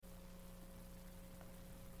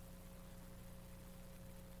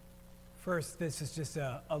First, this is just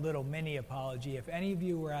a little mini apology. If any of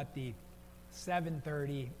you were at the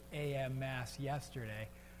 7:30 a.m. Mass yesterday,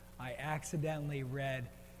 I accidentally read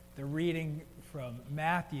the reading from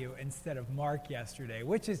Matthew instead of Mark yesterday,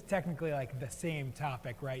 which is technically like the same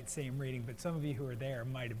topic, right? Same reading, but some of you who were there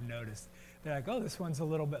might have noticed. They're like, oh, this one's a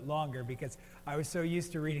little bit longer, because I was so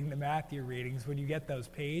used to reading the Matthew readings. When you get those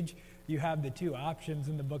page, you have the two options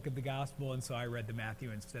in the book of the gospel, and so I read the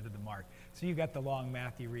Matthew instead of the Mark. So you got the long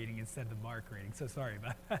Matthew reading instead of the Mark reading, so sorry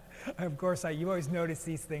about that. Of course, you always notice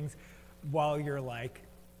these things while you're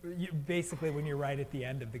basically when you're right at the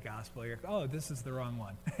end of the gospel, you're like, oh, this is the wrong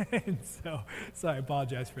one. And so I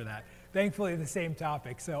apologize for that. Thankfully, the same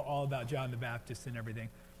topic, so all about John the Baptist and everything.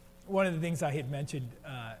 One of the things I had mentioned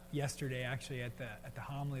yesterday, actually, at the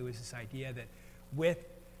homily, was this idea that with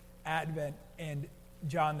Advent and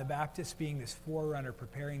John the Baptist being this forerunner,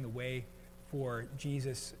 preparing the way for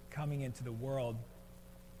Jesus coming into the world,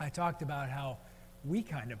 I talked about how we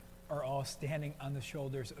kind of are all standing on the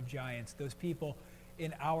shoulders of giants, those people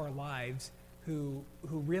in our lives who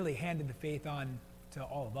really handed the faith on to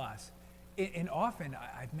all of us. And often,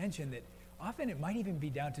 I've mentioned that often it might even be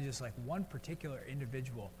down to just like one particular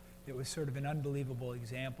individual that was sort of an unbelievable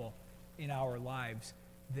example in our lives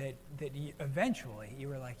that eventually you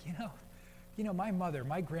were like, you know, my mother,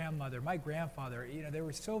 my grandmother, my grandfather, they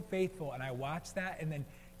were so faithful, and I watched that, and then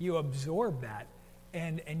you absorb that,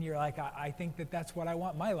 and you're like, I think that's what I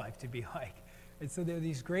want my life to be like. And so there are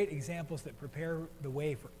these great examples that prepare the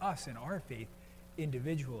way for us in our faith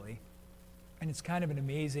individually. And it's kind of an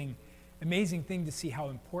amazing thing to see how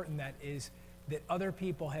important that is, that other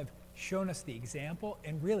people have shown us the example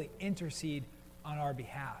and really intercede on our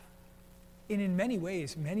behalf. And in many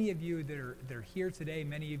ways, many of you that are here today,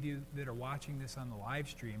 many of you that are watching this on the live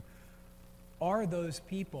stream, are those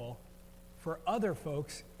people for other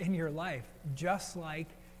folks in your life, just like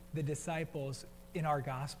the disciples in our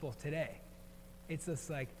gospel today. It's just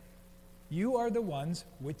like, you are the ones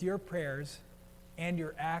with your prayers and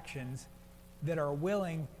your actions that are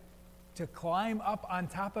willing to climb up on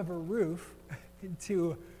top of a roof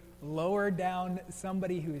to lower down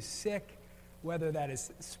somebody who's sick, whether that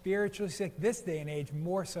is spiritually sick, this day and age,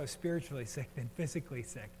 more so spiritually sick than physically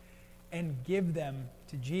sick, and give them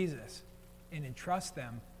to Jesus and entrust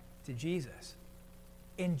them to Jesus.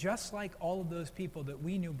 And just like all of those people that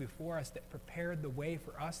we knew before us that prepared the way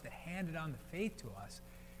for us, that handed on the faith to us,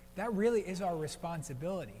 that really is our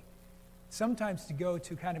responsibility. Sometimes to go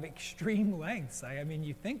to kind of extreme lengths. I mean,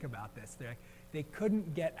 you think about this. They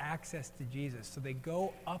couldn't get access to Jesus, so they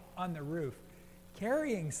go up on the roof,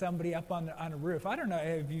 carrying somebody up on a roof. I don't know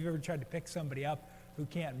if you've ever tried to pick somebody up who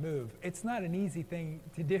can't move. It's not an easy thing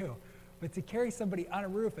to do. But to carry somebody on a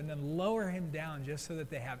roof and then lower him down just so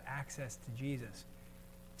that they have access to Jesus,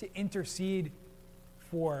 to intercede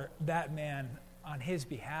for that man on his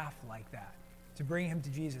behalf like that, to bring him to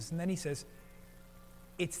Jesus. And then he says,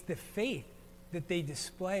 it's the faith that they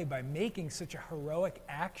display by making such a heroic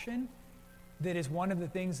action that is one of the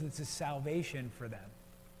things that's a salvation for them.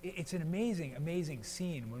 It's an amazing, amazing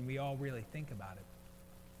scene when we all really think about it.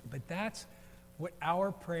 But that's what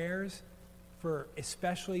our prayers for,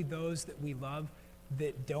 especially those that we love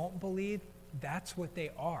that don't believe, that's what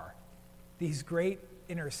they are. These great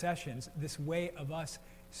intercessions, this way of us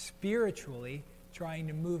spiritually trying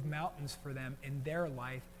to move mountains for them in their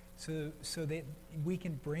life so that we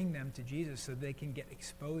can bring them to Jesus, so they can get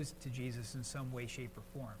exposed to Jesus in some way, shape, or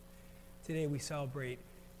form. Today we celebrate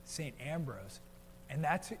St. Ambrose, and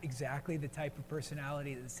that's exactly the type of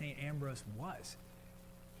personality that St. Ambrose was.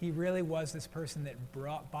 He really was this person that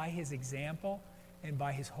brought, by his example and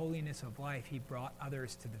by his holiness of life, he brought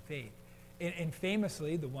others to the faith. And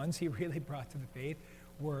famously, the ones he really brought to the faith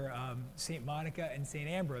were St. Monica and St.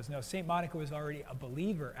 Ambrose. Now, St. Monica was already a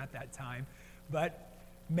believer at that time, but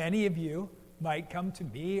many of you might come to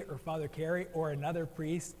me or Father Carey or another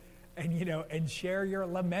priest and share your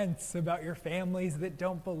laments about your families that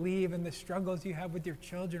don't believe and the struggles you have with your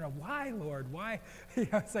children of, why, Lord, why?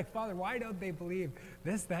 It's like, Father, why don't they believe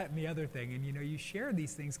this, that, and the other thing? And you share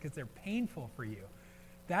these things because they're painful for you.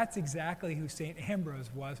 That's exactly who St. Ambrose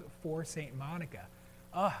was for St. Monica.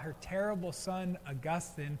 Her terrible son,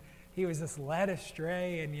 Augustine, he was just led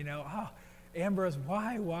astray, and Ambrose,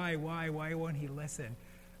 why won't he listen?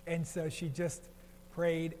 And so she just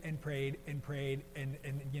prayed and prayed and prayed and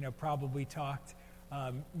probably talked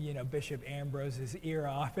Bishop Ambrose's ear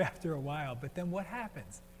off after a while. But then what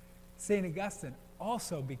happens? St. Augustine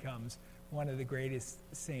also becomes one of the greatest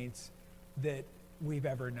saints that we've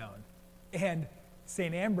ever known. And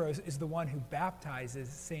St. Ambrose is the one who baptizes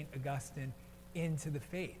St. Augustine into the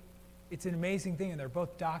faith. It's an amazing thing, and they're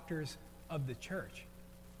both doctors of the church.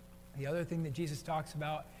 The other thing that Jesus talks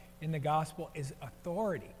about in the gospel is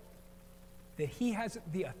authority, that he has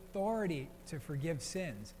the authority to forgive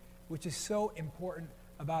sins, which is so important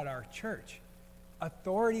about our church.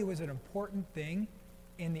 Authority was an important thing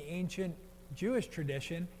in the ancient Jewish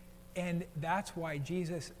tradition, and that's why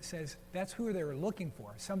Jesus says that's who they were looking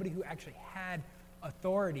for, somebody who actually had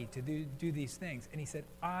authority to do these things. And he said,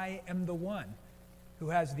 I am the one who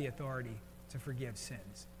has the authority to forgive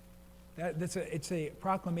sins. It's a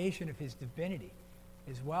proclamation of his divinity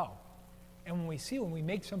as well. And when we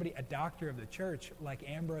make somebody a doctor of the church, like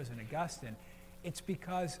Ambrose and Augustine, it's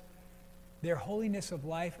because their holiness of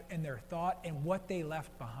life and their thought and what they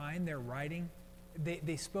left behind, their writing,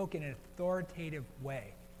 they spoke in an authoritative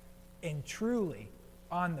way and truly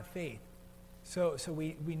on the faith. So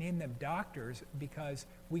we name them doctors because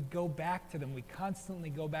we go back to them. We constantly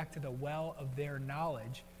go back to the well of their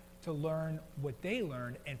knowledge to learn what they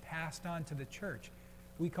learned and passed on to the church.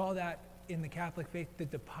 We call that in the Catholic faith the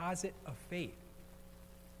deposit of faith.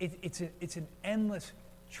 It's an endless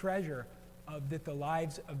treasure that the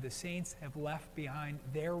lives of the saints have left behind,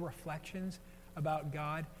 their reflections about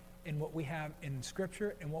God and what we have in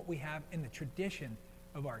Scripture and what we have in the tradition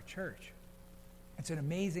of our church. It's an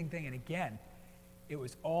amazing thing. And again, it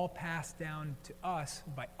was all passed down to us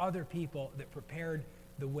by other people that prepared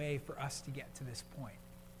the way for us to get to this point.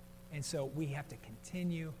 And so we have to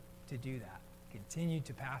continue to do that, continue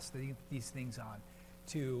to pass these things on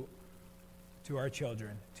to our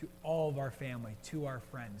children, to all of our family, to our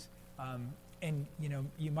friends. And,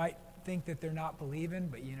 you might think that they're not believing,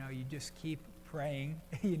 but, you just keep praying,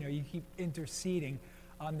 you keep interceding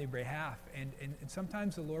on their behalf. And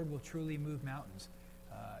sometimes the Lord will truly move mountains.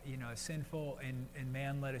 As sinful and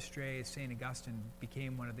man led astray as St. Augustine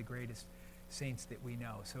became one of the greatest saints that we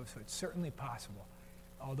know. So it's certainly possible,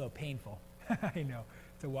 although painful, I know,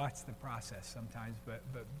 to watch the process sometimes. But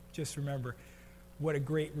just remember what a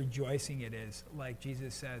great rejoicing it is, like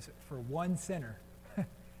Jesus says, for one sinner,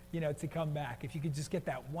 to come back. If you could just get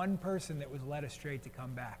that one person that was led astray to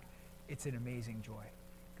come back, it's an amazing joy.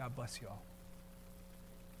 God bless you all.